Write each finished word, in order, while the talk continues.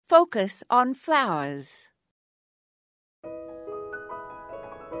Focus on flowers.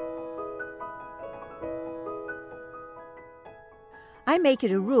 I make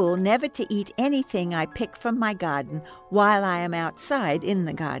it a rule never to eat anything I pick from my garden while I am outside in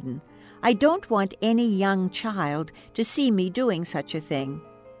the garden. I don't want any young child to see me doing such a thing.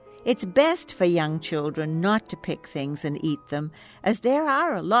 It's best for young children not to pick things and eat them, as there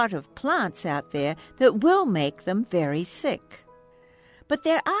are a lot of plants out there that will make them very sick. But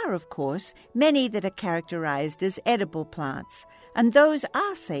there are, of course, many that are characterized as edible plants, and those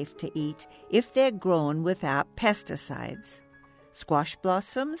are safe to eat if they're grown without pesticides. Squash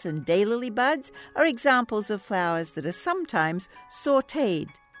blossoms and daylily buds are examples of flowers that are sometimes sautéed.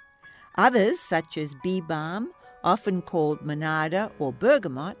 Others, such as bee balm, often called monarda or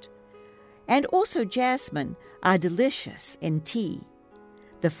bergamot, and also jasmine, are delicious in tea.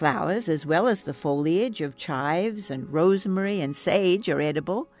 The flowers, as well as the foliage of chives and rosemary and sage, are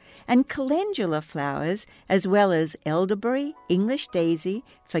edible, and calendula flowers, as well as elderberry, English daisy,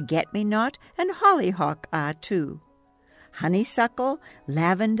 forget-me-not, and hollyhock are too. Honeysuckle,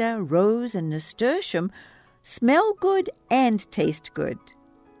 lavender, rose, and nasturtium smell good and taste good.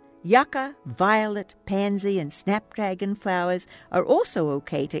 Yucca, violet, pansy, and snapdragon flowers are also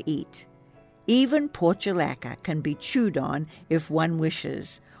okay to eat. Even portulaca can be chewed on if one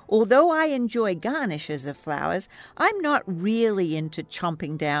wishes. Although I enjoy garnishes of flowers, I'm not really into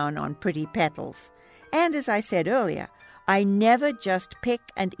chomping down on pretty petals. And as I said earlier, I never just pick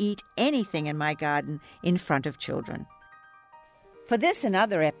and eat anything in my garden in front of children. For this and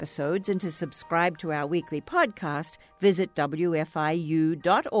other episodes, and to subscribe to our weekly podcast, visit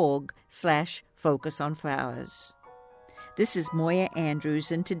wfiu.org/focusonflowers. This is Moya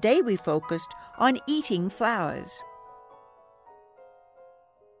Andrews, and today we focused on eating flowers.